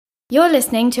You're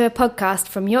listening to a podcast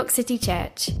from York City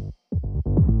Church.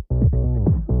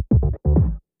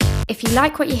 If you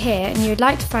like what you hear and you would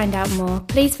like to find out more,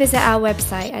 please visit our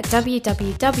website at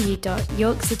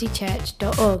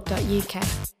www.yorkcitychurch.org.uk.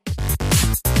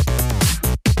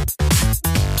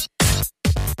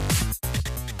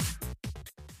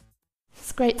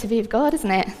 It's great to be with God,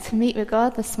 isn't it? To meet with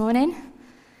God this morning.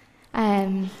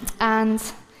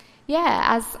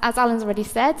 As Alan's already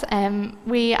said,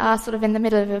 we are sort of in the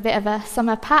middle of a bit of a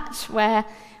summer patch where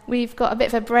we've got a bit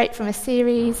of a break from a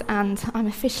series, and I'm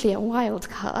officially a wild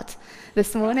card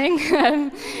this morning.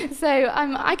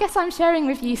 I guess I'm sharing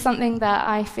with you something that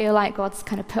I feel like God's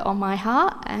kind of put on my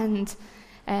heart, and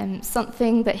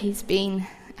something that he's been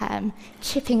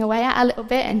chipping away at a little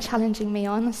bit and challenging me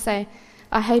on. So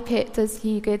I hope it does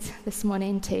you good this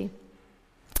morning too.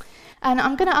 And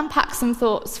I'm going to unpack some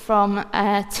thoughts from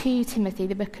 2 Timothy,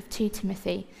 the book of 2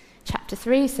 Timothy, chapter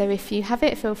 3. So if you have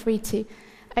it, feel free to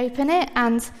open it.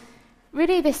 And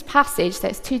really this passage,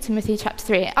 that's 2 Timothy chapter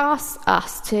 3, it asks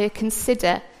us to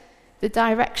consider the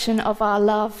direction of our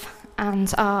love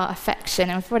and our affection.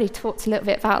 And we've already talked a little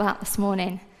bit about that this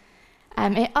morning.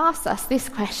 It asks us this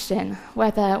question,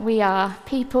 whether we are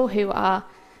people who are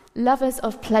lovers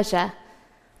of pleasure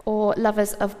or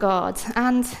lovers of God.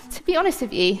 And to be honest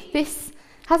with you, this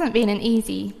hasn't been an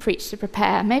easy preach to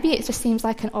prepare. Maybe it just seems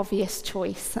like an obvious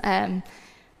choice.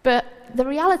 But the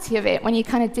reality of it, when you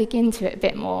kind of dig into it a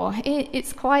bit more,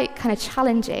 it's quite kind of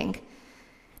challenging.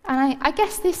 And I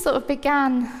guess this sort of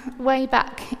began way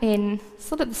back in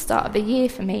sort of the start of the year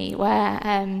for me,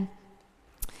 where,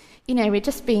 we'd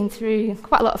just been through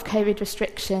quite a lot of COVID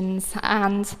restrictions,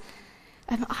 and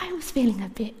I was feeling a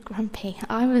bit grumpy.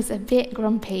 I was a bit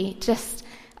grumpy just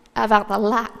about the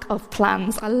lack of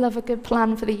plans. I love a good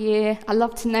plan for the year. I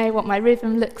love to know what my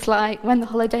rhythm looks like, when the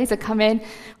holidays are coming,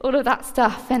 all of that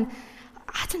stuff. And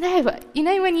I don't know, but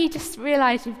when you just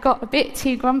realise you've got a bit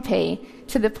too grumpy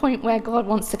to the point where God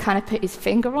wants to kind of put his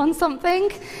finger on something,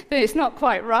 but it's not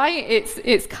quite right.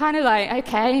 It's kind of like,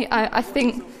 okay, I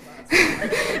think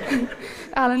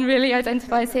Alan really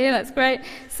identifies here, that's great.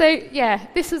 So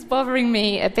this was bothering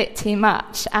me a bit too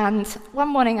much, and one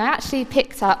morning I actually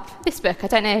picked up this book. I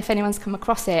don't know if anyone's come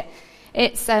across it.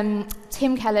 It's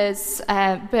Tim Keller's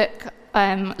book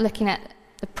looking at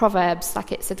the Proverbs,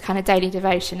 like it's a kind of daily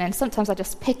devotion, and sometimes I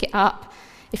just pick it up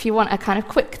if you want a kind of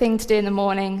quick thing to do in the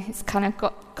morning. It's kind of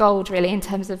got gold really in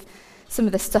terms of some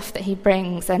of the stuff that he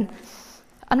brings. And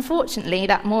unfortunately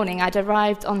that morning I'd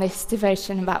arrived on this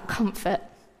devotion about comfort.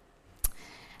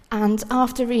 And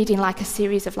after reading like a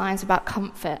series of lines about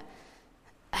comfort,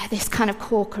 this kind of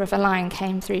corker of a line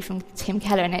came through from Tim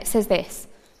Keller, and it says this: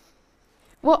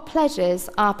 "What pleasures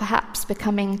are perhaps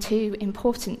becoming too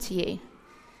important to you?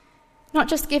 Not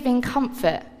just giving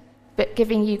comfort, but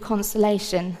giving you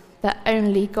consolation that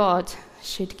only God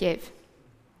should give."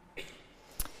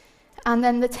 And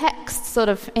then the text sort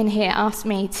of in here asked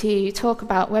me to talk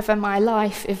about whether my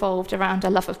life evolved around a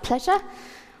love of pleasure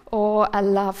or a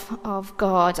love of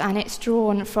God. And it's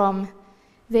drawn from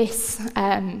this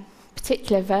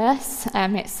particular verse.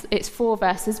 It's 4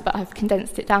 verses, but I've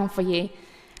condensed it down for you.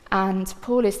 And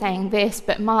Paul is saying this: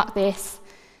 "But mark this,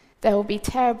 there will be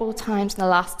terrible times in the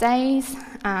last days."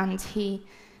 And he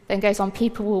then goes on,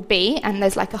 people will be, and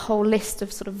there's like a whole list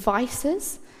of sort of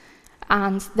vices.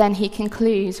 And then he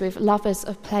concludes with lovers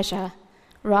of pleasure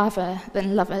rather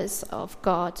than lovers of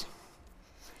God.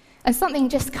 And something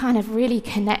just kind of really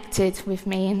connected with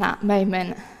me in that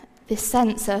moment, this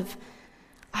sense of,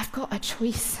 I've got a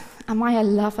choice. Am I a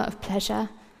lover of pleasure?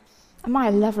 Am I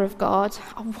a lover of God?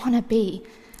 I want to be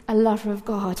a lover of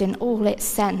God in all its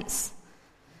sense.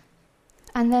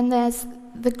 And then there's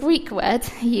the Greek word,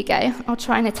 here you go, I'll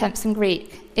try and attempt some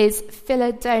Greek, is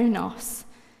philodonos,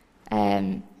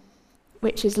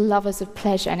 which is lovers of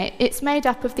pleasure. And it's made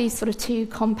up of these sort of 2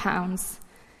 compounds,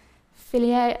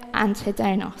 phileo and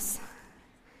hedonos.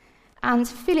 And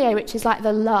phileo, which is like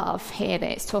the love here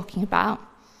that it's talking about,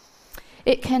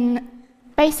 it can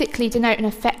basically denote an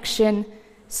affection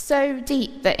so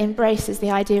deep that embraces the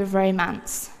idea of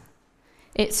romance.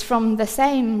 It's from the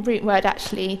same root word,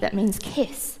 actually, that means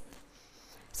kiss.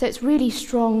 So it's really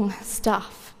strong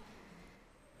stuff.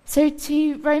 So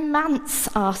to romance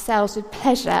ourselves with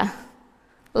pleasure,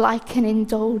 like an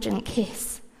indulgent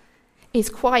kiss, is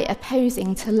quite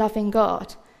opposing to loving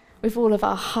God with all of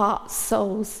our hearts,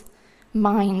 souls,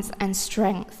 minds, and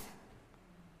strength.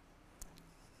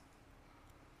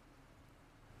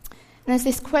 And there's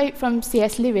this quote from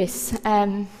C.S. Lewis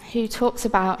who talks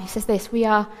about, he says this: "We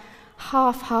are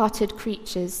half-hearted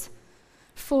creatures,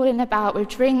 falling about with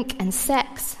drink and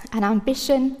sex and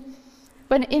ambition,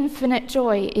 when infinite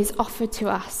joy is offered to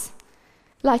us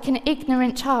Like an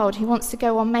ignorant child who wants to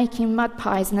go on making mud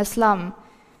pies in a slum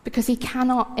because he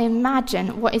cannot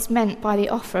imagine what is meant by the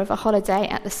offer of a holiday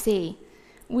at the sea.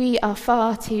 We are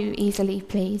far too easily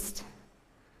pleased.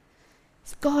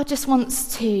 So God just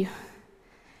wants to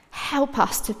help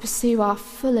us to pursue our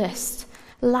fullest,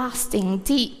 lasting,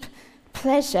 deep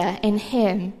pleasure in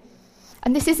him.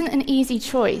 And this isn't an easy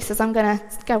choice, as I'm going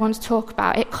to go on to talk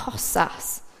about. It costs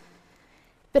us.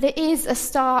 But it is a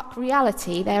stark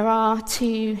reality. There are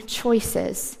two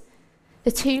choices.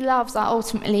 The two loves are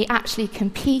ultimately actually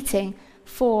competing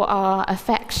for our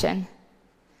affection.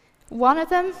 One of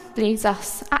them leads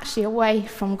us actually away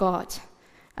from God,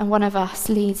 and one of us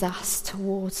leads us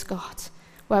towards God,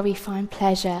 where we find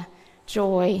pleasure,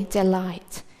 joy,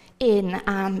 delight in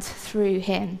and through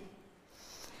him.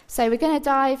 So we're going to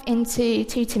dive into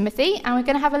 2 Timothy, and we're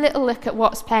going to have a little look at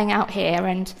what's playing out here,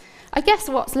 and I guess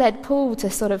what's led Paul to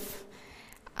sort of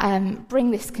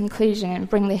bring this conclusion and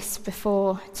bring this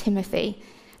before Timothy.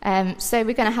 So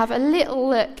we're going to have a little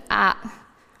look at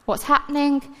what's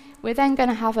happening. We're then going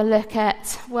to have a look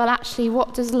at, well, actually,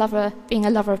 what does being a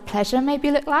lover of pleasure maybe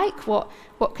look like? What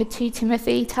could 2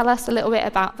 Timothy tell us a little bit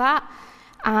about that?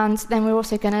 And then we're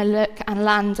also going to look and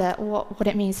land at what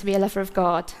it means to be a lover of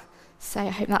God. So I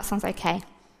hope that sounds okay.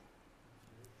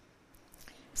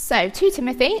 So 2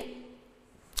 Timothy.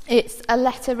 It's a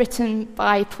letter written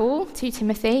by Paul to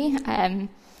Timothy.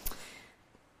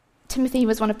 Timothy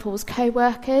was one of Paul's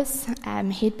co-workers.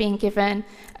 He'd been given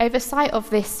oversight of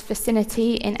this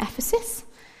vicinity in Ephesus,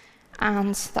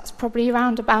 and that's probably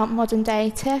around about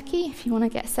modern-day Turkey, if you want to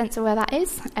get a sense of where that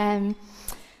is.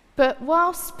 But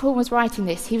whilst Paul was writing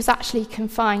this, he was actually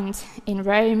confined in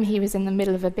Rome. He was in the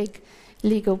middle of a big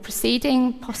legal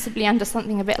proceeding, possibly under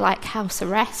something a bit like house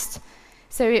arrest.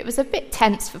 So it was a bit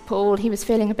tense for Paul. He was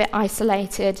feeling a bit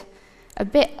isolated, a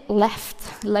bit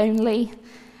left lonely.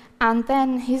 And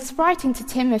then he's writing to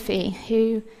Timothy,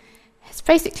 who is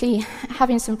basically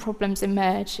having some problems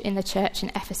emerge in the church in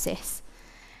Ephesus.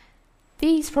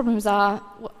 These problems are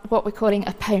what we're calling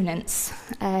opponents.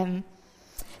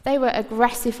 They were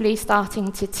aggressively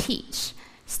starting to teach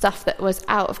stuff that was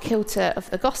out of kilter of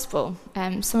the gospel.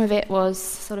 Some of it was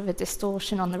sort of a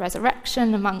distortion on the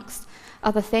resurrection, amongst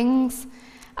other things.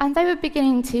 And they were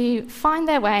beginning to find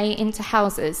their way into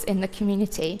houses in the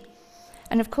community.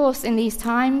 And of course, in these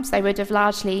times, they would have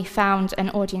largely found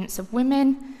an audience of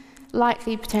women,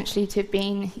 likely potentially to have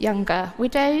been younger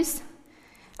widows.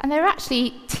 And they were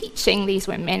actually teaching these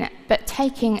women, but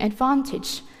taking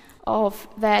advantage of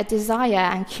their desire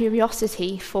and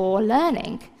curiosity for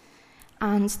learning.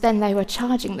 And then they were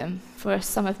charging them for a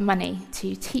sum of money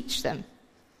to teach them.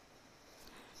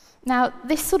 Now,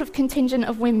 this sort of contingent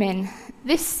of women,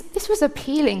 this was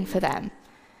appealing for them.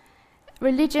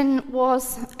 Religion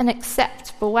was an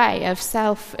acceptable way of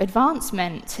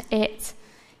self-advancement.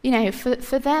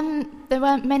 For them, there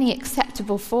weren't many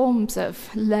acceptable forms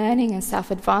of learning and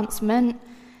self-advancement,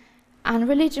 and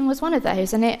religion was one of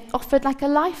those, and it offered like a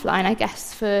lifeline, I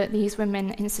guess, for these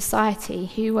women in society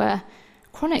who were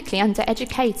chronically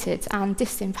undereducated and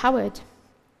disempowered.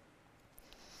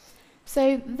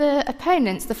 So the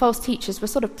opponents, the false teachers, were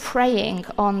sort of preying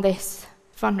on this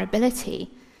vulnerability,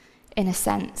 in a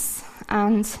sense,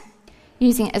 and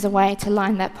using it as a way to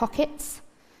line their pockets.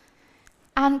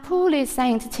 And Paul is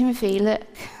saying to Timothy, look,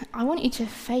 I want you to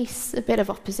face a bit of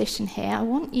opposition here. I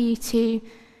want you to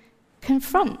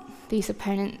confront these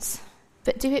opponents,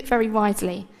 but do it very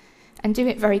wisely and do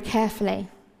it very carefully.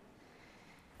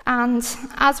 And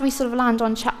as we sort of land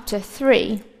on chapter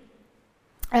 3,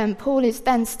 Paul is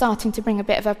then starting to bring a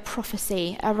bit of a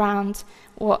prophecy around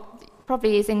what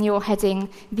probably is in your heading,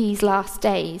 these last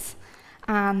days.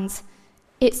 And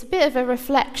it's a bit of a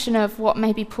reflection of what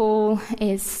maybe Paul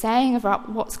is saying about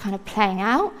what's kind of playing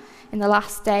out in the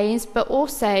last days, but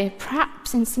also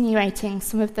perhaps insinuating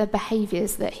some of the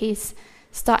behaviours that he's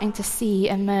starting to see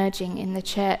emerging in the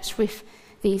church with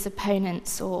these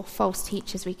opponents, or false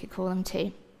teachers we could call them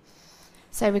too.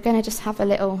 So we're going to just have a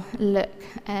little look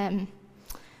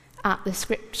at the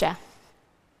scripture.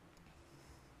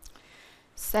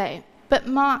 So, but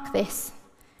mark this,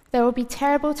 there will be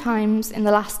terrible times in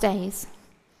the last days.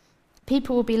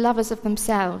 People will be lovers of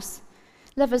themselves,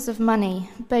 lovers of money,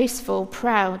 boastful,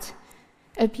 proud,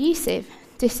 abusive,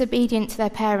 disobedient to their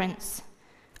parents,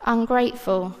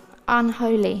 ungrateful,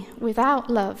 unholy, without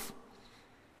love,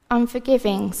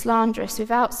 unforgiving, slanderous,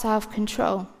 without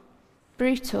self-control,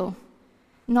 brutal,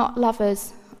 not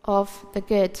lovers of the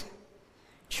good,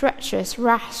 treacherous,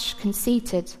 rash,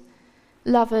 conceited,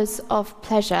 lovers of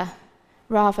pleasure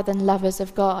rather than lovers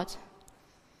of God,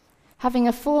 having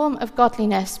a form of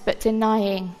godliness but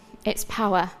denying its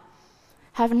power,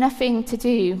 have nothing to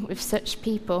do with such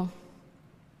people.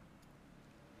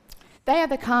 They are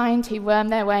the kind who worm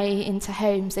their way into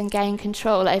homes and gain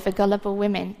control over gullible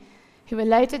women who are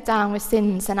loaded down with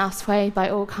sins and are swayed by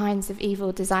all kinds of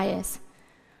evil desires,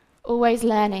 always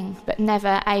learning but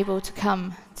never able to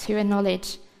come to a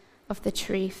knowledge of the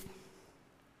truth.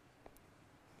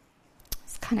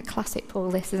 It's kind of classic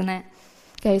Paul, this, isn't it?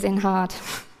 Goes in hard.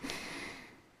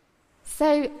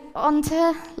 So, on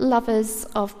to lovers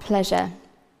of pleasure.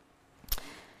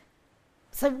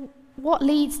 So, what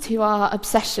leads to our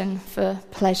obsession for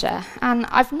pleasure? And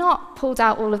I've not pulled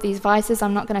out all of these vices.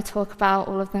 I'm not going to talk about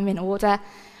all of them in order.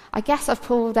 I guess I've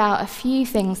pulled out a few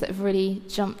things that have really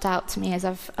jumped out to me as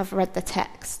I've read the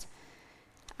text.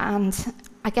 And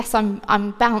I guess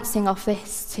I'm bouncing off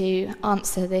this to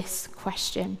answer this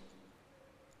question.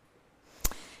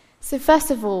 So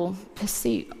first of all,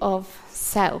 pursuit of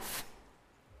self.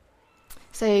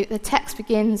 So the text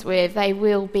begins with, they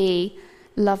will be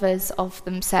lovers of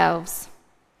themselves.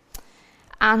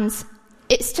 And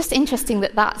it's just interesting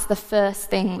that that's the first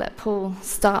thing that Paul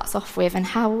starts off with, and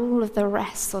how all of the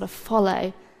rest sort of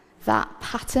follow that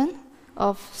pattern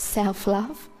of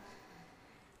self-love.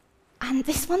 And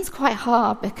this one's quite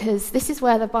hard because this is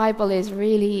where the Bible is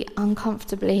really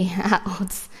uncomfortably at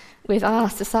odds with our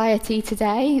society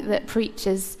today that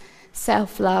preaches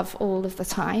self-love all of the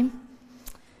time.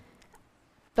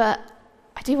 But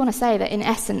I do want to say that in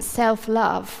essence,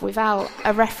 self-love without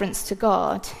a reference to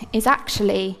God is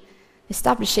actually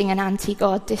establishing an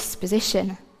anti-God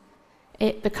disposition.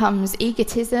 It becomes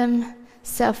egotism,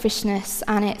 selfishness,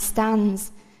 and it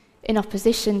stands in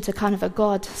opposition to kind of a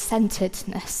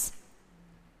God-centeredness.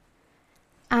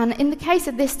 And in the case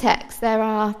of this text, there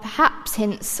are perhaps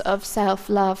hints of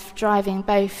self-love driving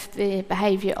both the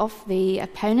behaviour of the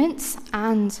opponents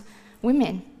and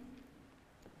women.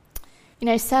 You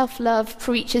know, self-love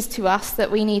preaches to us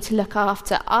that we need to look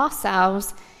after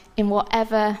ourselves in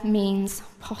whatever means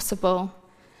possible.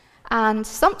 And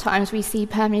sometimes we see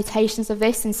permutations of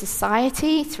this in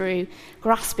society through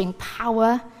grasping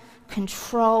power,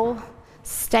 control,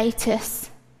 status,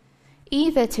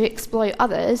 either to exploit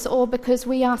others or because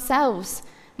we ourselves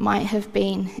might have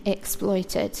been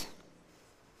exploited.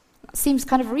 That seems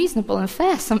kind of reasonable and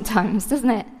fair sometimes, doesn't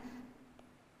it?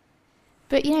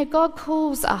 But, you know, God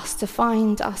calls us to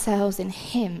find ourselves in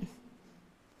him.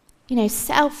 You know,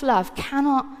 self-love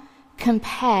cannot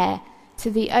compare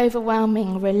to the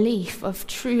overwhelming relief of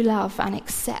true love and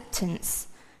acceptance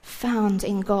found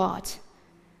in God.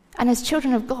 And as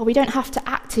children of God, we don't have to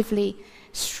actively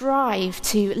strive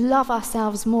to love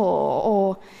ourselves more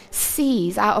or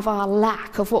seize out of our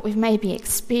lack of what we've maybe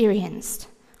experienced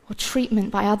or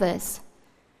treatment by others.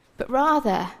 But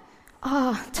rather,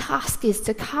 our task is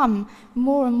to come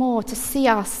more and more to see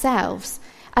ourselves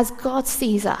as God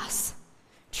sees us.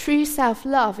 True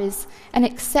self-love is an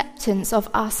acceptance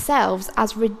of ourselves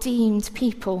as redeemed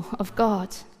people of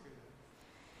God.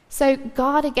 So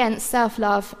guard against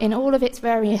self-love in all of its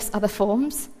various other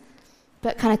forms,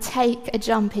 but kind of take a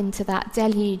jump into that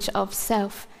deluge of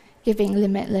self-giving,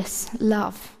 limitless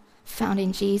love found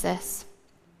in Jesus.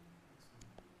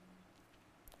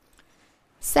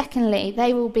 Secondly,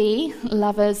 they will be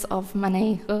lovers of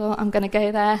money. Oh, I'm going to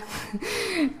go there.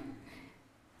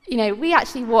 You know, we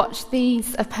actually watch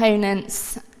these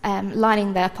opponents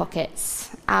lining their pockets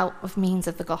out of means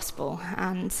of the gospel.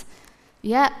 And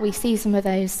yeah, we see some of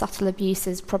those subtle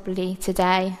abuses probably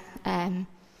today.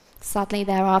 Sadly,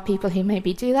 there are people who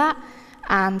maybe do that.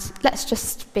 And let's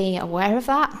just be aware of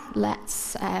that.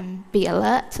 Let's be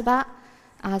alert to that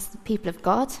as the people of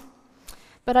God.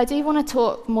 But I do want to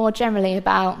talk more generally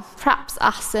about perhaps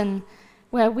us and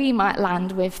where we might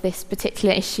land with this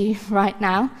particular issue right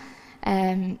now.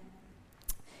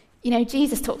 You know,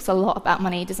 Jesus talks a lot about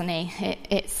money, doesn't he?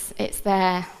 It's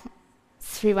there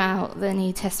throughout the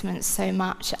New Testament so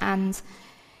much, and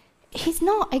he's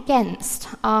not against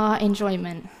our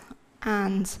enjoyment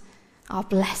and our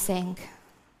blessing.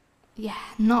 Yeah,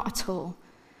 not at all.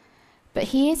 But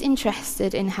he is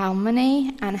interested in how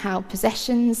money and how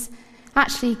possessions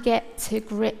actually get to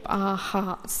grip our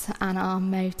hearts and our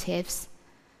motives.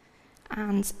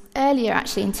 And earlier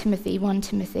actually in Timothy, 1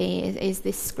 Timothy, is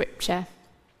this scripture.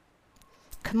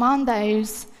 Command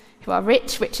those who are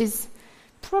rich, which is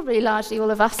probably largely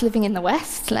all of us living in the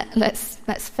West,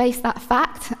 let's face that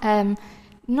fact,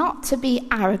 not to be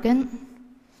arrogant,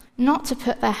 not to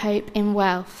put their hope in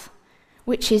wealth,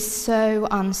 which is so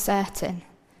uncertain,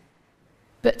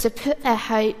 but to put their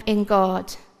hope in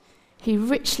God, who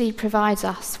richly provides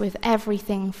us with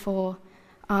everything for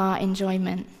our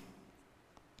enjoyment.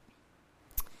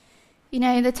 You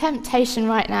know, the temptation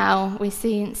right now, we're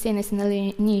seeing this in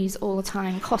the news all the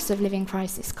time, cost of living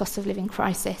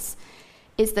crisis,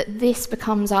 is that this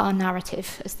becomes our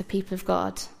narrative as the people of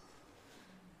God.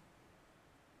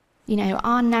 You know,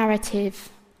 our narrative,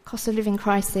 cost of living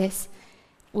crisis,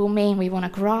 will mean we want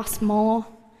to grasp more,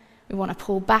 we want to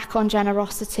pull back on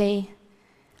generosity,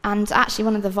 and actually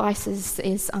one of the vices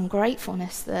is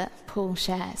ungratefulness that Paul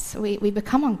shares. We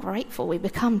become ungrateful, we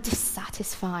become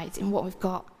dissatisfied in what we've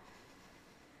got.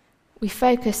 We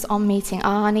focus on meeting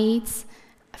our needs,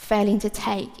 failing to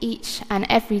take each and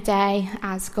every day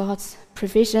as God's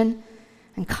provision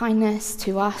and kindness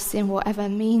to us in whatever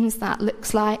means that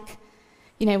looks like.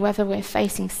 You know, whether we're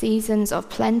facing seasons of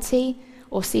plenty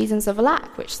or seasons of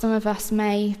lack, which some of us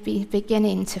may be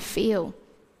beginning to feel.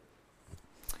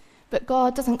 But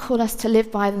God doesn't call us to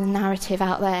live by the narrative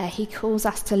out there. He calls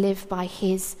us to live by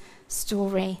his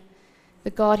story.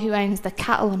 The God who owns the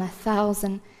cattle on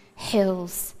 1,000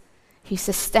 hills, who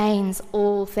sustains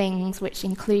all things, which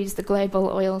includes the global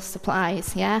oil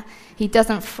supplies, yeah? He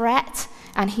doesn't fret,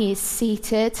 and he is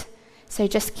seated. So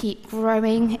just keep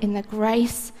growing in the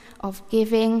grace of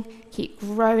giving, keep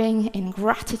growing in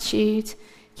gratitude,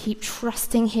 keep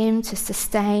trusting him to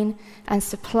sustain and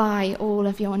supply all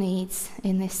of your needs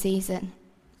in this season.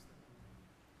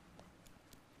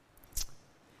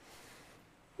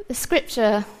 The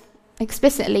scripture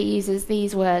explicitly uses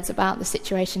these words about the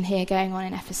situation here going on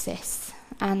in Ephesus,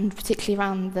 and particularly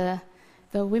around the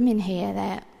women here.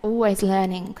 They're always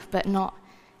learning but not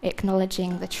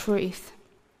acknowledging the truth.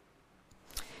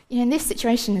 You know, this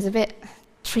situation is a bit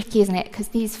tricky, isn't it? Because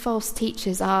these false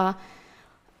teachers are,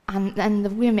 and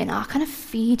the women are kind of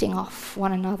feeding off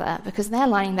one another, because they're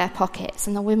lining their pockets,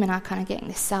 and the women are kind of getting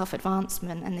this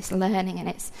self-advancement and this learning, and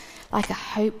it's like a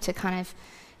hope to kind of,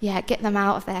 get them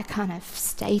out of their kind of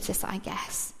status, I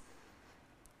guess.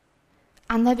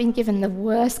 And they've been given the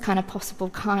worst kind of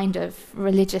possible kind of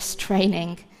religious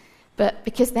training, but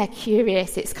because they're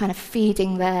curious, it's kind of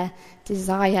feeding their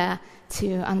desire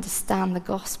to understand the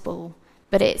gospel,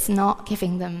 but it's not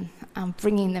giving them and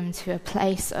bringing them to a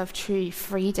place of true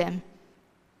freedom.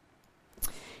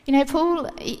 You know,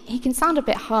 Paul, he can sound a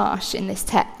bit harsh in this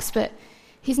text, but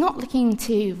he's not looking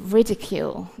to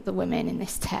ridicule the women in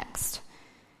this text.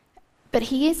 But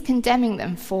he is condemning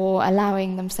them for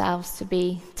allowing themselves to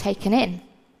be taken in.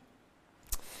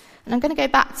 And I'm going to go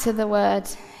back to the word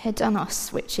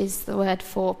hedonos, which is the word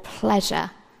for pleasure.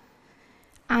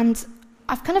 And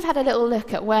I've kind of had a little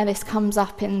look at where this comes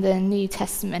up in the New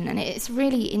Testament, and it's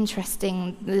really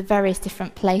interesting, the various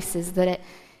different places that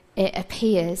it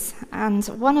appears. And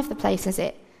one of the places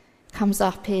it comes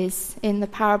up is in the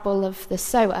parable of the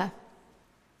sower.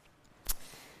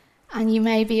 And you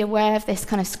may be aware of this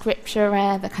kind of scripture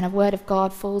where the kind of word of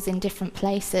God falls in different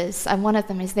places. And one of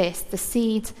them is this: the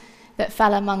seed that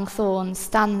fell among thorns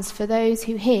stands for those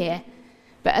who hear,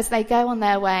 but as they go on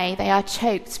their way, they are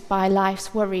choked by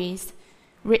life's worries,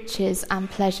 riches and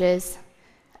pleasures,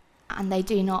 and they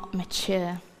do not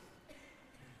mature.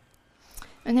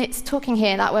 And it's talking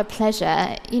here, that word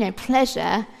pleasure,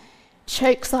 pleasure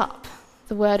chokes up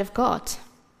the word of God,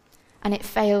 and it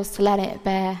fails to let it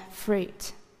bear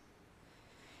fruit.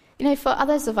 You know, for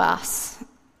others of us,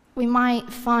 we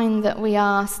might find that we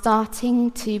are starting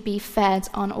to be fed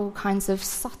on all kinds of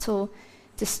subtle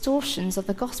distortions of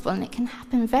the gospel, and it can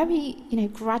happen very,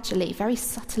 gradually, very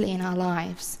subtly in our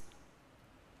lives.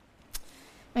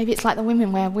 Maybe it's like the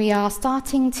women, where we are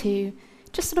starting to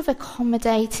just sort of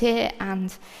accommodate it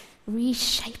and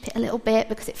reshape it a little bit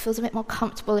because it feels a bit more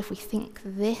comfortable if we think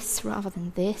this rather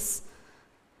than this.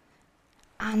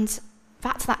 And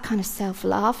back to that kind of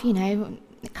self-love,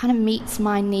 it kind of meets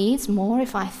my needs more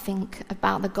if I think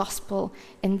about the gospel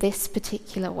in this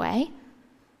particular way.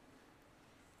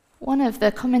 One of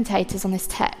the commentators on this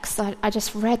text, I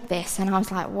just read this and I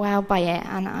was like wowed by it,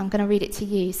 and I'm going to read it to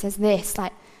you. It says this,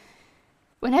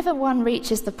 whenever one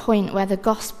reaches the point where the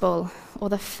gospel or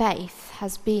the faith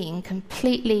has been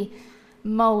completely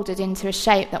moulded into a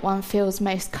shape that one feels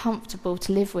most comfortable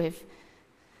to live with,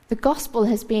 the gospel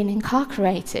has been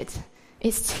incarcerated.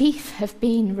 Its teeth have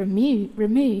been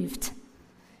removed.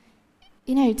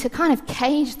 To kind of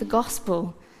cage the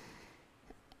gospel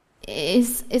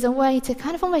is a way to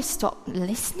kind of almost stop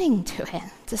listening to it,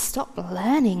 to stop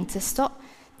learning, to stop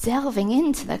delving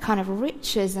into the kind of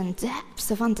riches and depths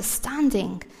of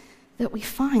understanding that we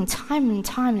find time and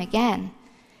time and again.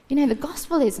 The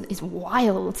gospel is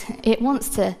wild. It wants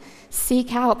to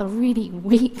seek out the really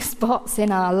weak spots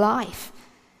in our life.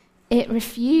 It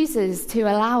refuses to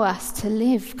allow us to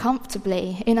live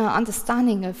comfortably in our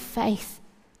understanding of faith,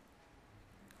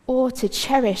 or to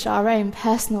cherish our own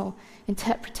personal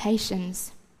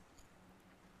interpretations.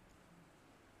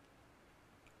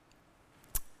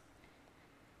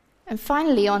 And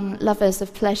finally, on lovers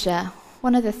of pleasure,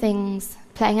 one of the things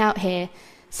playing out here,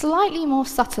 slightly more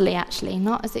subtly actually,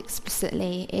 not as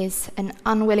explicitly, is an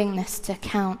unwillingness to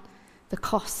count the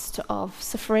cost of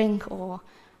suffering or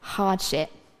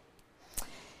hardship.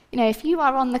 If you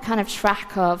are on the kind of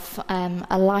track of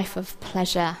a life of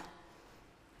pleasure,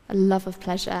 a love of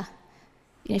pleasure,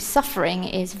 suffering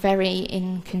is very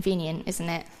inconvenient, isn't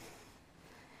it?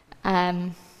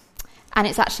 And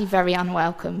it's actually very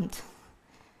unwelcomed.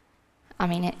 I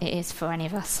mean, it is for any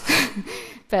of us.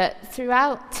 But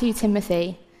throughout 2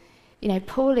 Timothy,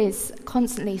 Paul is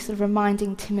constantly sort of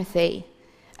reminding Timothy,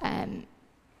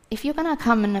 if you're going to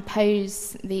come and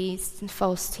oppose these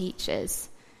false teachers,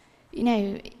 you're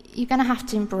going to have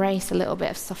to embrace a little bit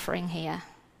of suffering here.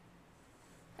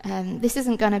 This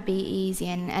isn't going to be easy.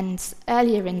 And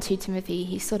earlier in 2 Timothy,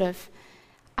 he sort of,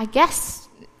 I guess,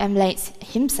 emulates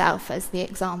himself as the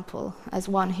example, as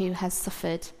one who has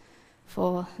suffered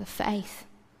for the faith.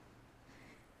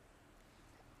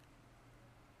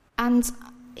 And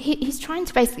he's trying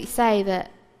to basically say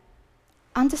that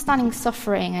understanding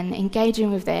suffering and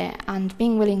engaging with it and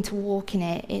being willing to walk in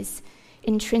it is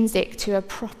intrinsic to a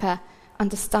proper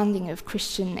understanding of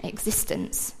Christian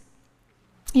existence.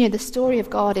 The story of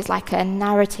God is like a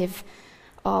narrative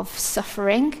of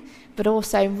suffering, but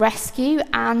also rescue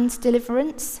and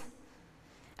deliverance.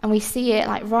 And we see it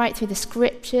like right through the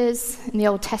scriptures, in the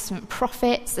Old Testament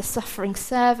prophets, the suffering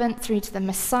servant, through to the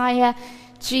Messiah,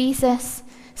 Jesus.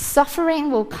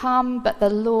 Suffering will come, but the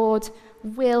Lord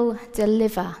will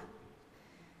deliver.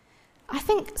 I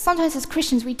think sometimes as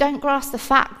Christians we don't grasp the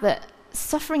fact that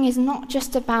suffering is not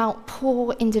just about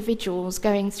poor individuals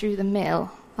going through the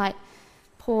mill, like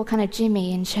poor kind of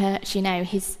Jimmy in church,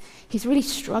 he's really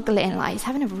struggling, like he's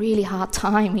having a really hard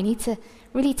time. We need to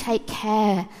really take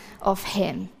care of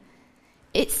him.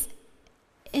 It's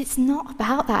not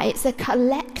about that. It's a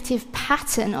collective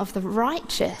pattern of the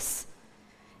righteous.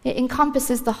 It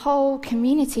encompasses the whole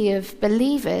community of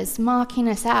believers, marking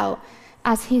us out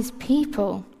as his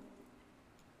people.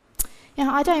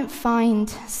 I don't find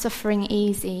suffering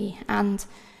easy, and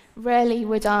rarely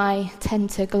would I tend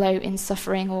to gloat in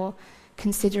suffering or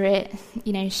consider it,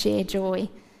 sheer joy.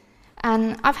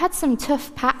 And I've had some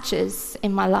tough patches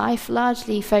in my life,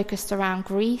 largely focused around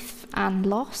grief and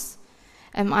loss.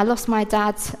 I lost my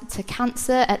dad to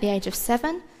cancer at the age of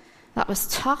 7. That was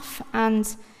tough. And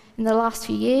in the last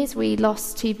few years, we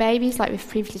lost 2 babies, like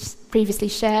we've previously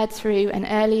shared, through an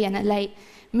early and a late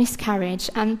miscarriage.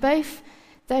 And both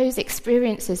those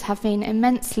experiences have been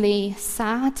immensely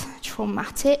sad,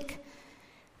 traumatic.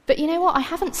 But you know what? I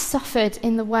haven't suffered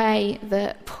in the way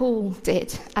that Paul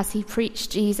did as he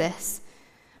preached Jesus.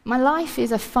 My life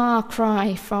is a far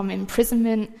cry from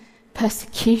imprisonment,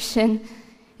 persecution,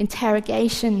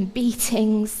 interrogation,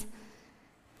 beatings.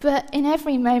 But in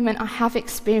every moment I have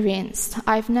experienced,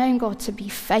 I've known God to be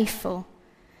faithful.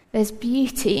 There's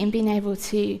beauty in being able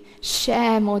to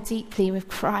share more deeply with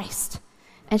Christ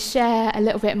and share a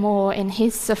little bit more in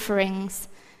his sufferings,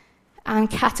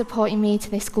 and catapulting me to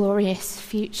this glorious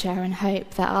future and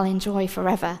hope that I'll enjoy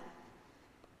forever.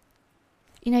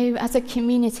 As a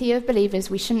community of believers,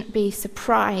 we shouldn't be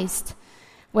surprised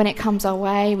when it comes our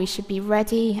way. We should be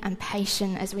ready and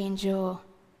patient as we endure.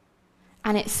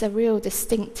 And it's a real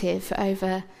distinctive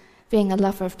over being a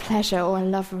lover of pleasure or a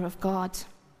lover of God.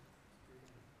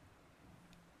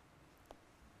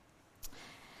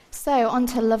 So, on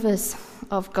to lovers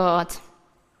of God.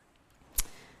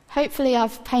 Hopefully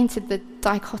I've painted the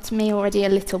dichotomy already a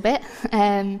little bit.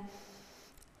 And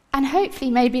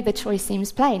hopefully maybe the choice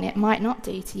seems plain. It might not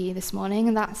do to you this morning,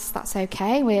 and that's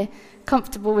okay. We're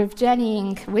comfortable with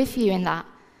journeying with you in that.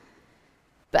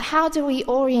 But how do we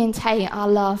orientate our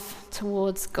love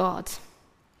towards God?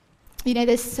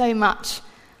 There's so much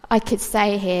I could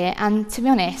say here, and to be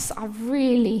honest, I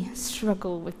really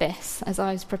struggled with this as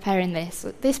I was preparing this.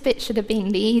 This bit should have been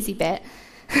the easy bit.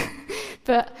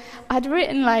 But I'd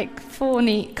written 4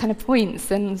 neat kind of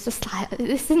points, and it's just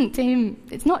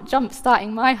it's not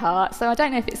jump-starting my heart, so I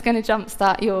don't know if it's going to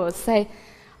jump-start yours. So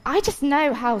I just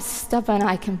know how stubborn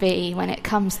I can be when it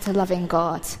comes to loving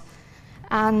God,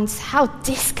 and how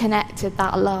disconnected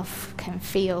that love can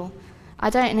feel. I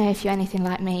don't know if you're anything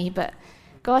like me, but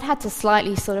God had to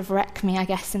slightly sort of wreck me, I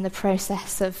guess, in the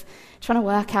process of trying to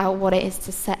work out what it is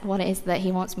that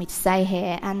he wants me to say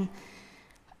here. And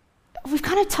we've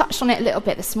kind of touched on it a little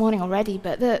bit this morning already,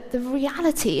 but the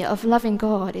reality of loving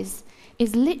God is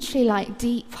literally like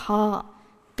deep heart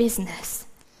business.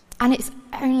 And it's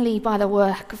only by the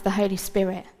work of the Holy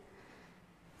Spirit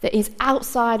that is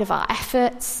outside of our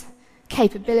efforts,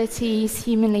 capabilities,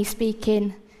 humanly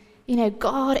speaking.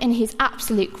 God in his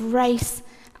absolute grace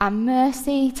and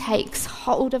mercy takes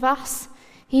hold of us.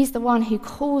 He's the one who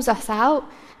calls us out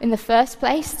in the first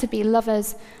place to be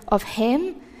lovers of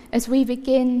him. As we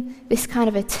begin this kind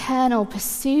of eternal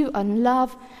pursuit and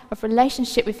love of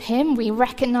relationship with him, we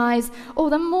recognize all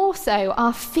the more so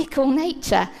our fickle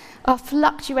nature, our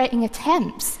fluctuating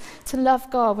attempts to love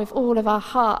God with all of our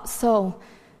heart, soul,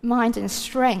 mind, and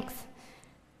strength.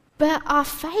 But our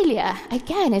failure,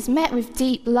 again, is met with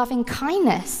deep loving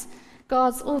kindness.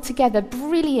 God's altogether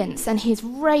brilliance and his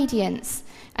radiance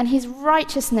and his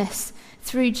righteousness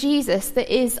through Jesus that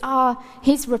is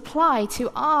his reply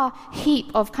to our heap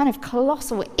of kind of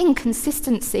colossal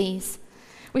inconsistencies.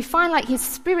 We find like his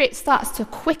spirit starts to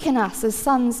quicken us as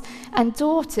sons and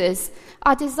daughters.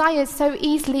 Our desires, so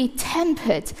easily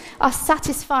tempered, are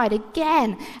satisfied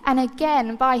again and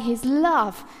again by his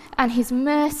love and his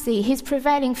mercy, his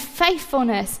prevailing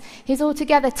faithfulness, his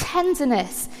altogether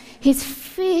tenderness, his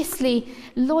fiercely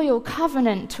loyal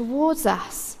covenant towards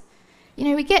us. You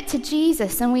know, we get to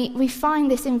Jesus and we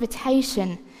find this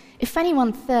invitation. If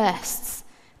anyone thirsts,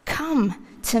 come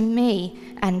to me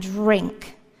and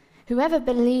drink. Whoever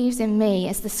believes in me,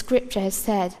 as the scripture has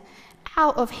said,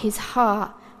 out of his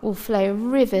heart will flow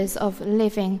rivers of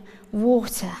living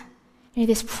water. You know,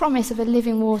 this promise of a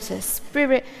living water,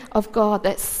 Spirit of God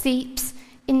that seeps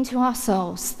into our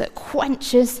souls, that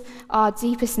quenches our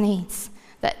deepest needs,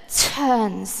 that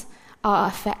turns our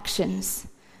affections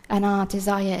and our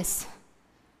desires.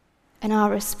 And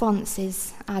our response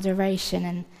is adoration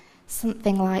and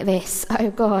something like this: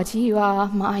 "Oh God, you are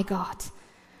my God.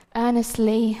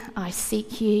 Earnestly I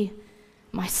seek you.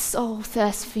 My soul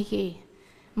thirsts for you.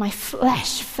 My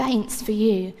flesh faints for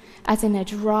you, as in a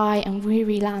dry and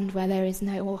weary land where there is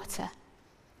no water.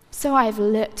 So I have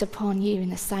looked upon you in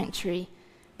the sanctuary,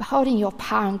 beholding your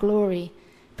power and glory,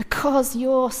 because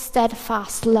your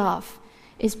steadfast love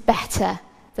is better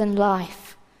than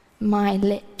life. My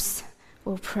lips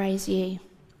will praise you."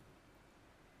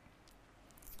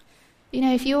 You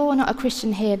know, if you're not a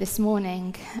Christian here this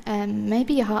morning,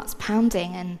 maybe your heart's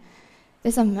pounding and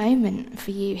there's a moment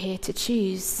for you here to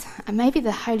choose. And maybe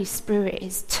the Holy Spirit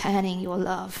is turning your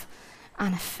love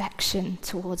and affection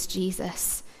towards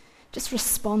Jesus. Just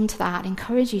respond to that. I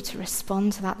encourage you to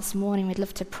respond to that this morning. We'd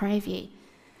love to pray with you.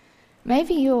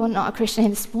 Maybe you're not a Christian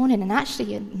here this morning and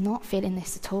actually you're not feeling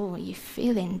this at all. You're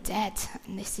feeling dead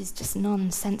and this is just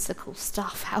nonsensical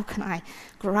stuff. How can I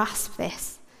grasp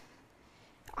this?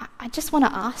 I just want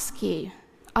to ask you,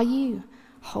 are you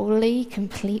wholly,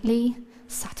 completely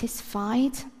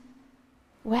satisfied?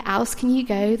 Where else can you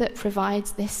go that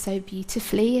provides this so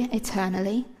beautifully,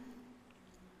 eternally?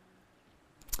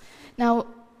 Now,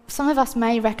 some of us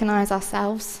may recognize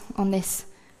ourselves on this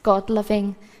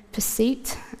God-loving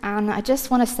pursuit, and I just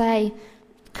want to say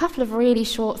a couple of really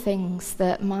short things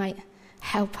that might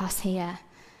help us here.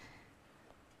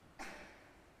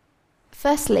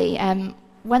 Firstly,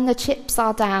 when the chips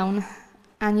are down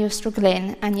and you're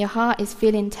struggling and your heart is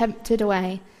feeling tempted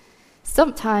away,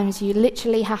 sometimes you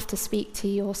literally have to speak to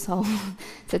your soul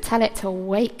to tell it to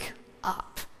wake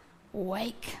up,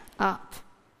 wake up.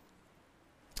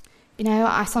 You know,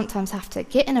 I sometimes have to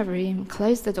get in a room,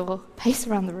 close the door, pace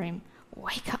around the room,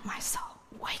 wake up my soul,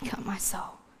 wake up my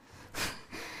soul.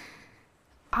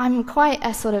 I'm quite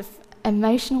a sort of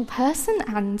emotional person,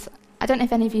 and I don't know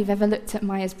if any of you have ever looked at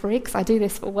Myers-Briggs. I do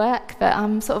this for work, but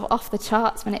I'm sort of off the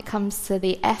charts when it comes to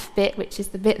the F bit, which is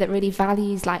the bit that really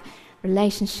values like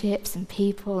relationships and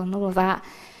people and all of that.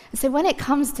 And so when it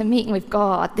comes to meeting with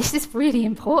God, this is really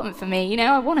important for me. You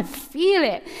know, I want to feel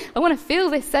it. I want to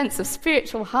feel this sense of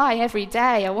spiritual high every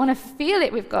day. I want to feel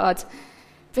it with God.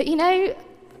 But you know,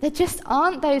 there just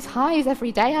aren't those highs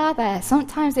every day, are there?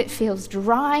 Sometimes it feels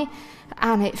dry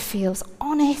and it feels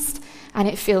honest and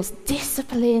it feels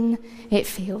discipline, it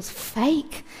feels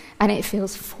fake and it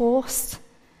feels forced.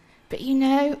 But you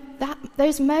know, that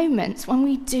those moments when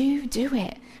we do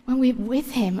it, when we're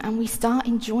with him and we start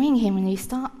enjoying him and we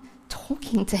start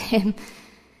talking to him,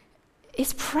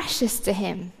 it's precious to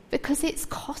him because it's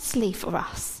costly for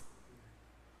us.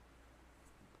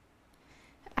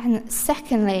 And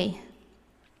secondly,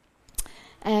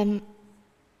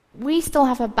 we still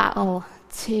have a battle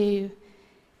to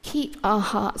keep our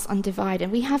hearts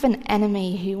undivided. We have an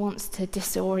enemy who wants to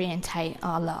disorientate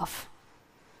our love.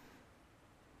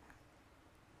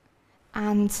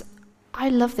 And I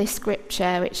love this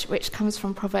scripture, which comes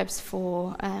from Proverbs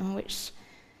 4, which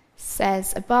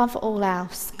says, "Above all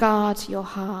else, guard your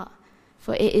heart,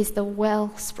 for it is the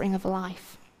wellspring of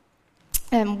life."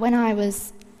 When I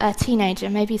was a teenager,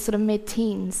 maybe sort of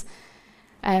mid-teens,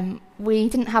 We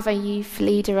didn't have a youth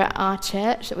leader at our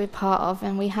church that we're part of,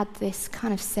 and we had this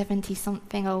kind of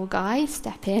 70-something old guy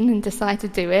step in and decide to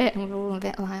do it, and we were all a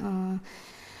bit like, oh.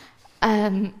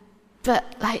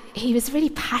 But he was really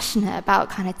passionate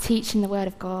about kind of teaching the Word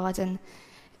of God, and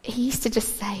he used to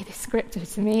just say this scripture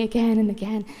to me again and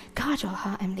again: "Guard your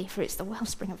heart, Emily, for it's the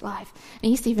wellspring of life." And he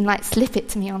used to even slip it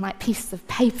to me on pieces of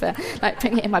paper,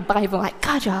 putting it in my Bible,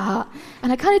 "Guard your heart."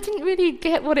 And I kind of didn't really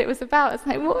get what it was about. It's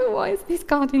what is this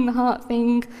guarding the heart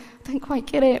thing? I don't quite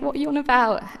get it. What are you on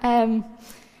about?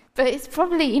 But it's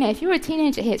probably, if you're a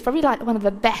teenager here, it's probably one of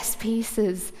the best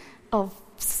pieces of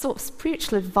sort of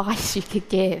spiritual advice you could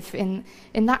give in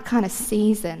that kind of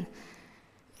season.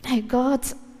 God,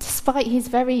 despite his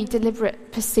very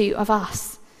deliberate pursuit of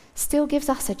us, still gives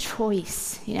us a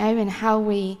choice, in how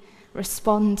we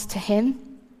respond to him.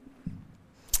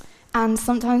 And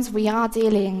sometimes we are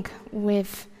dealing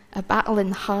with a battle in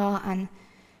the heart. And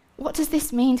what does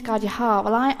this mean to guard your heart?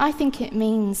 Well, I think it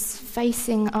means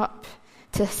facing up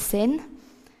to sin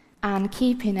and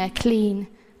keeping a clean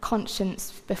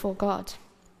conscience before God.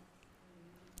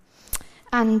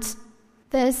 And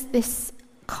there's this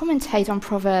commentator on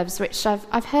Proverbs, which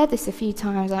I've heard this a few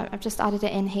times. I've just added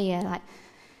it in here.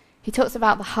 He talks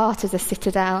about the heart as a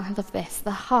citadel. I love this.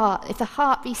 The heart, if the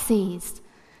heart be seized,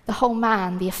 the whole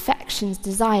man, the affections,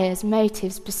 desires,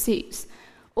 motives, pursuits,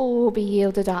 all will be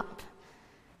yielded up.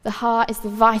 The heart is the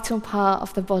vital part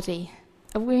of the body.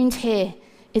 A wound here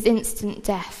is instant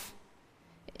death.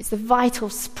 It's the vital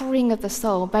spring of the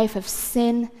soul, both of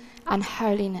sin and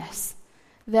holiness.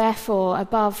 Therefore,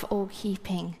 above all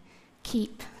keeping,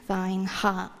 keep thine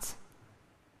heart.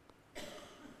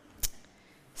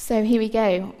 So here we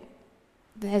go.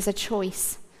 There's a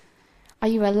choice. Are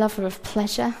you a lover of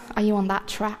pleasure? Are you on that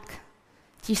track?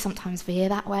 Do you sometimes veer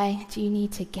that way? Do you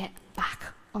need to get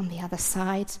back on the other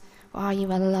side? Or are you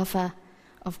a lover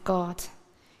of God?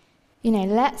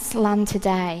 Let's land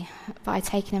today by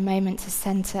taking a moment to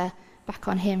centre back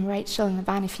on him. Rachel and the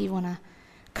band, if you want to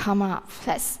come up.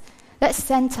 Let's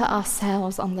centre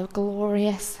ourselves on the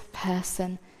glorious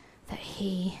person that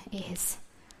he is.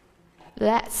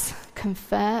 Let's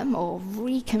confirm or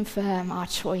reconfirm our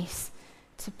choice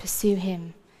to pursue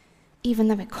him, even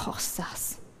though it costs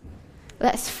us.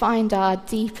 Let's find our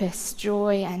deepest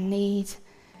joy and need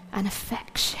and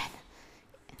affection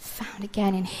found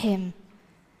again in him,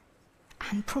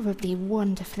 and probably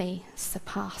wonderfully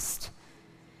surpassed.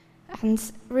 And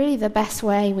really the best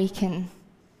way we can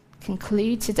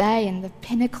conclude today, and the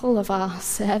pinnacle of our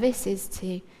service, is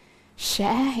to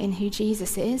share in who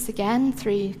Jesus is again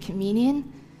through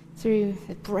communion, through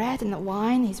the bread and the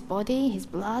wine, his body, his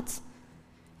blood.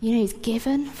 He's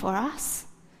given for us.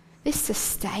 This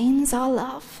sustains our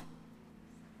love.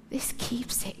 This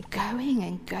keeps it going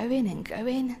and going and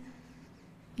going.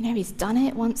 He's done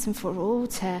it once and for all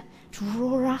to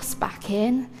draw us back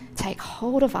in, take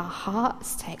hold of our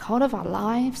hearts, take hold of our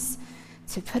lives,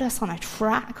 to put us on a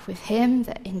track with him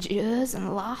that endures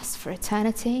and lasts for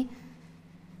eternity.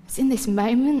 It's in this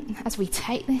moment, as we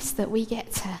take this, that we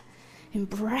get to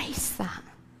embrace that.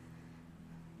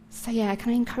 So can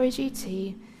I encourage you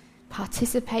to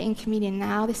participate in communion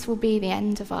now? This will be the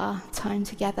end of our time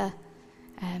together,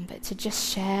 but to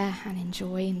just share and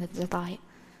enjoy in the delight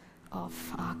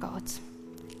of our God.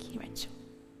 Thank you, Rachel.